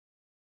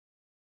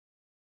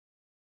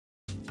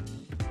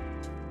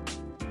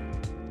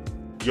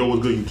Yo,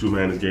 what's good, YouTube,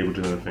 man? It's Gabriel to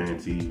another Fan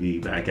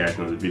TV. Back at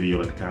another video.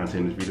 Like the content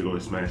in this video, go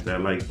ahead and smash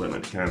that like button.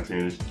 Like the content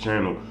in this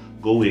channel,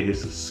 go ahead and hit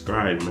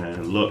subscribe,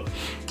 man. Look,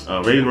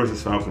 Ravens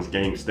versus Falcons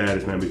game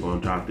status, man. We're gonna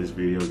drop this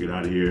video, get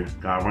out of here.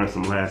 Gotta run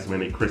some last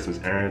minute Christmas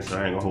errands, so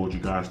I ain't gonna hold you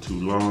guys too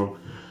long.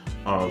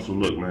 So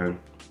look, man.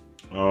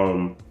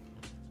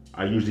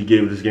 I usually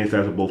give this game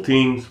status to both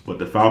teams, but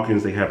the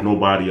Falcons, they have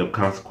nobody of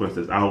consequence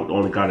that's out. The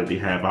only guy that they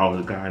have out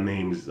is a guy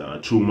named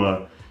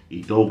Chuma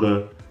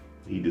Edoga.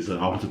 He just an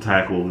offensive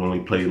tackle. He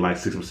only played like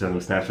 6% of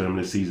the snaps for him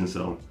this season.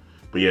 So,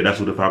 but yeah, that's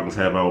what the Falcons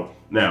have out.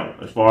 Now,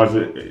 as far as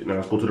now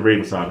let's go to the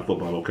Ravens side of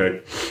football,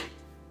 okay?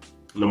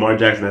 Lamar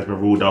Jackson has been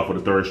ruled out for the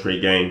third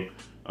straight game.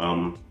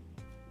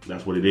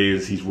 That's what it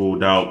is. He's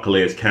ruled out.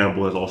 Calais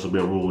Campbell has also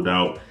been ruled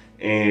out.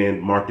 And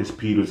Marcus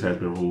Peters has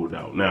been ruled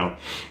out. Now,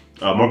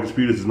 Marcus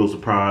Peters is no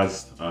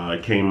surprise.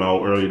 It came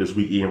out earlier this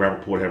week. Ian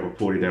Rappaport had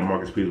reported that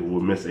Marcus Peters will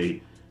miss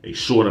a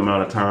short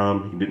amount of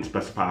time. He didn't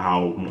specify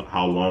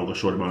how long a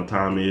short amount of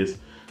time is,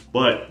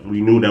 but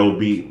we knew that would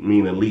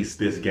mean at least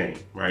this game,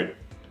 right?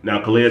 Now,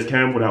 Calais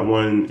Campbell, that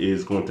one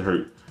is going to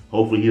hurt.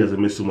 Hopefully he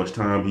doesn't miss too much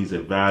time. He's a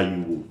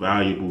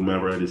valuable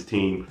member of this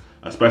team,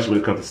 especially when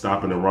it comes to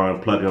stopping the run,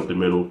 plugging up the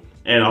middle.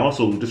 And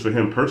also, just for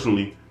him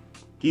personally,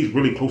 he's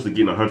really close to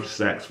getting 100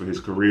 sacks for his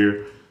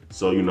career.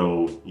 So, you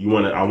know,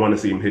 I want to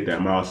see him hit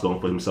that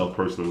milestone for himself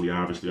personally,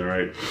 obviously, all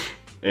right?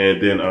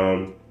 And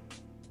then,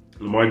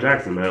 Lamar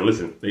Jackson, man,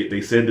 listen,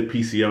 they said the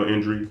PCL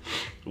injury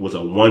was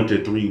a 1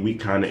 to 3 week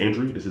kind of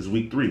injury. This is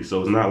week 3,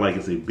 so it's not like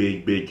it's a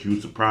big,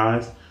 huge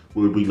surprise.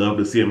 Would we love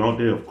to see him out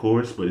there? Of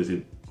course, but is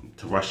it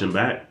to rush him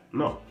back?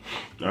 No.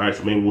 All right,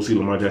 so maybe we'll see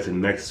Lamar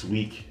Jackson next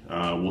week.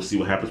 We'll see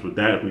what happens with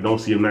that. If we don't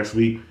see him next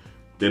week,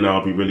 then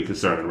I'll be really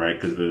concerned, right?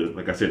 Because,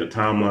 like I said, the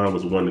timeline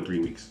was 1 to 3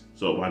 weeks.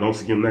 So if I don't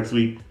see him next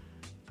week,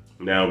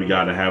 now we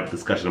got to have a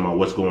discussion about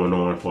what's going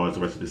on as far as the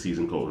rest of the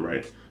season goes,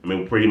 right? I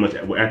mean,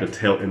 we're at the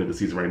tail end of the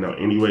season right now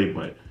anyway,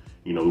 but,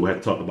 you know, we have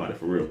to talk about it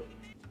for real.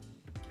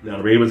 Now,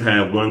 the Ravens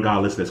have one guy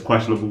listed as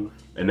questionable,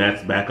 and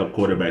that's backup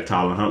quarterback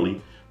Tyler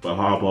Huntley. But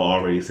Harbaugh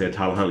already said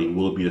Tyler Huntley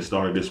will be the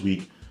starter this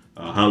week.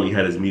 Huntley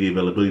had his media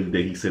availability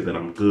today. He said that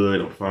I'm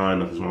good, I'm fine,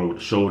 nothing's wrong with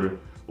the shoulder.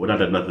 Well, not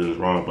that nothing is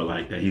wrong, but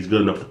like that he's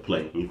good enough to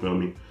play, you feel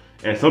me?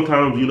 And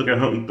sometimes you look at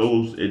Huntley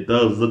throws, it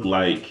does look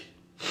like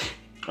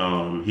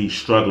he's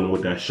struggling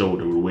with that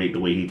shoulder, the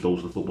way he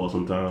throws the football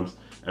sometimes.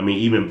 I mean,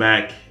 even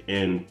back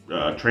in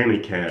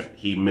training camp,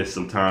 he missed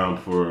some time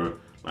for,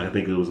 I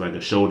think it was like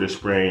a shoulder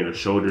sprain or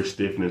shoulder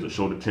stiffness or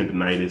shoulder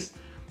tendonitis.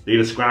 They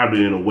described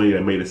it in a way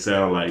that made it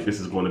sound like this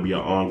is going to be an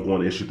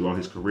ongoing issue throughout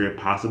his career,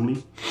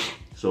 possibly.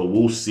 So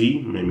we'll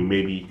see.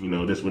 Maybe you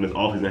know, when this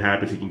offseason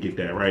happens, he can get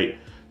that right.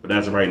 But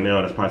as of right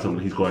now, that's probably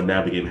something he's going to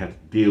navigate and have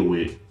to deal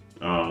with,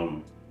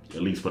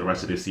 at least for the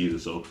rest of this season.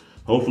 So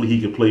hopefully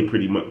he can play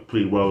pretty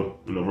well,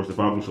 you know, versus the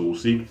Falcons. So we'll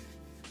see.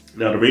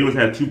 Now the Ravens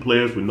had 2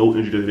 players with no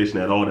injury designation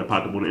at all that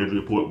popped up on the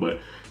injury report, but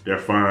they're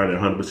fine. They're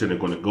 100%. They're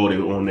going to go. They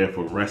were on there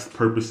for rest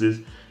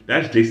purposes.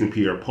 That's Jason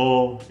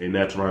Pierre-Paul and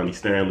that's Ronnie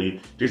Stanley.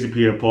 Jason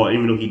Pierre-Paul,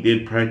 even though he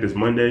did practice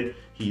Monday,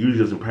 he usually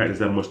doesn't practice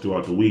that much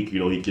throughout the week. You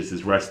know, he gets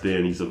his rest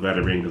in. He's a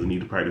veteran, doesn't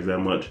need to practice that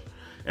much.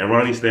 And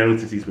Ronnie Stanley,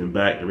 since he's been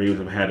back, the Ravens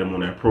have had him on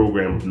that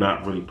program of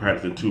not really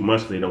practicing too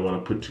much. They don't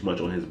want to put too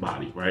much on his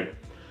body, right?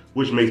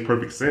 Which makes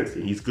perfect sense.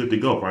 And he's good to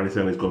go. Ronnie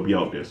Stanley's going to be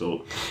out there.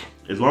 So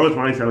as long as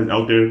Ronnie Stanley's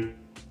out there,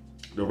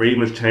 the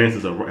Ravens'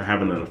 chances of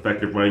having an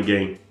effective run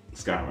game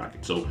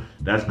skyrocket. So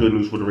that's good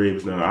news for the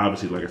Ravens. Now,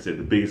 obviously, like I said,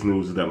 the biggest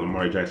news is that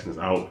Lamar Jackson is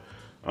out.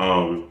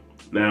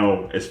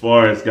 Now, as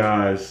far as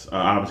guys,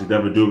 obviously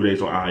Devin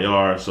Duvernay's on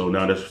IR. So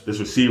now this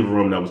receiver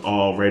room that was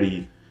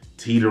already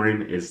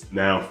teetering is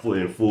now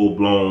in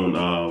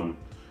full-blown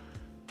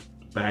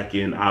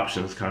back-end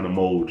options kind of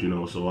mode, you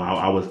know. So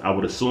I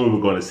would assume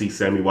we're going to see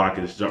Sammy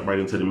Watkins jump right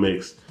into the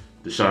mix,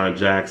 Deshaun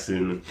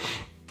Jackson.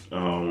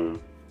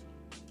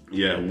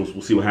 Yeah,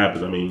 we'll see what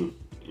happens. I mean,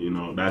 you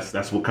know,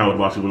 that's what kind of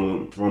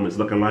Washington room is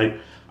looking like.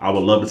 I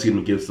would love to see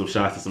them give some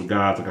shots to some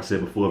guys, like I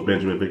said before,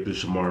 Benjamin Victor,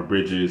 Shamar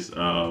Bridges,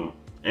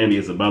 Andy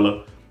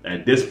Isabella.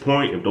 At this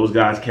point, if those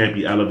guys can't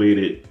be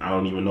elevated, I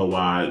don't even know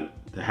why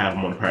to have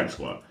them on the practice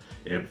squad.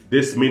 If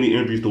this many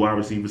injuries to wide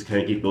receivers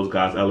can't get those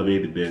guys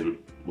elevated, then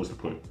what's the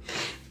point?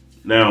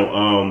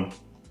 Now,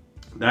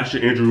 that's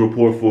your injury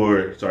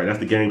report that's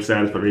the game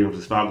status for the Ravens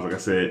versus Falcons. Like I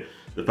said,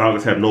 the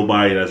Falcons have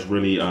nobody that's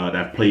really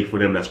that played for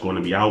them that's going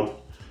to be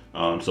out.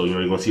 So, you know,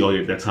 you're going to see all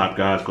their top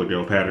guys,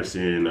 Cordell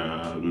Patterson,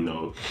 you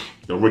know,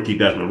 the rookie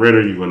Desmond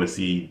Ritter. You're going to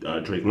see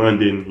Drake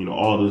London, you know,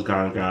 all those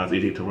guys,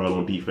 AJ Terrell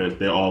on defense.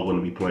 They're all going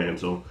to be playing.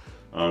 So,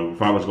 the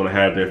Falcons going to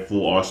have their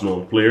full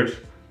arsenal of players.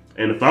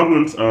 And the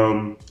Falcons,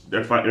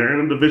 they're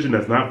in a division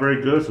that's not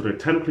very good, so they're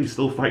technically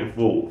still fighting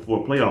for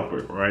a playoff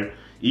berth, right?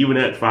 Even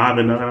at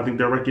 5-9, I think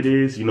their record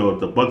is. You know,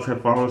 the Bucks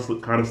have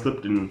kind of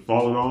slipped and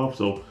fallen off,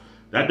 so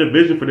that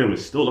division for them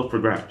is still up for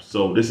grabs.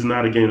 So this is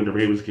not a game that the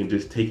Ravens can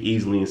just take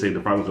easily and say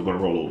the Falcons are going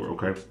to roll over,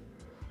 okay?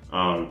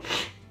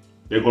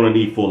 They're going to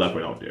need full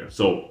effort out there.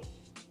 So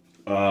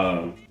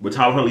with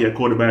Tyler Huntley at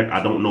quarterback,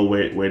 I don't know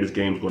where this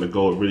game's going to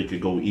go. It really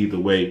could go either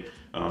way,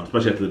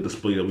 especially after the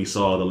display that we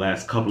saw the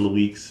last couple of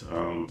weeks.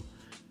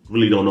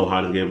 Really don't know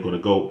how this game's going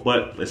to go.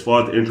 But as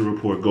far as the injury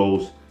report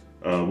goes,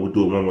 we'll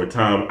do it one more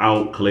time.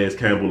 Out, Calais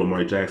Campbell,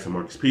 Lamar Jackson,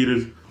 Marcus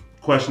Peters.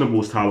 Questionable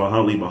was Tyler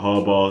Huntley, but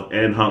Harbaugh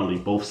and Huntley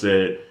both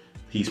said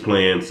he's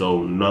playing,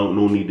 so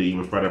no need to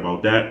even fret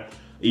about that.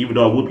 Even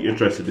though I would be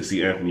interested to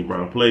see Anthony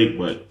Brown play,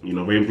 but you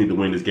know, Ravens need to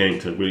win this game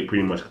to really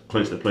pretty much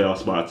clinch the playoff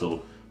spot.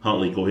 So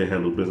Huntley, go ahead and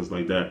handle business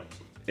like that.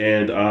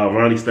 And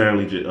Ronnie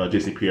Stanley,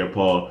 Jason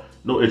Pierre-Paul,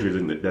 no injuries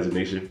in the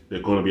designation.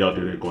 They're going to be out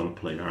there. They're going to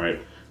play. All right.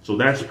 So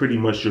that's pretty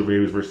much your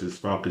Ravens versus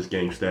Falcons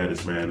game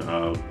status, man.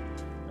 I'll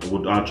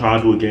try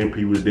to do a game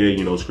preview today.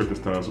 You know,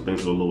 scripting time, so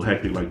things are a little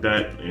hectic like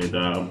that. And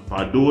if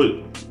I do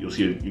it, you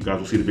guys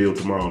will see the video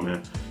tomorrow,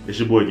 man. It's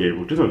your boy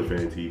Gabriel, just on the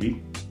Fan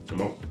TV.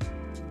 Come on.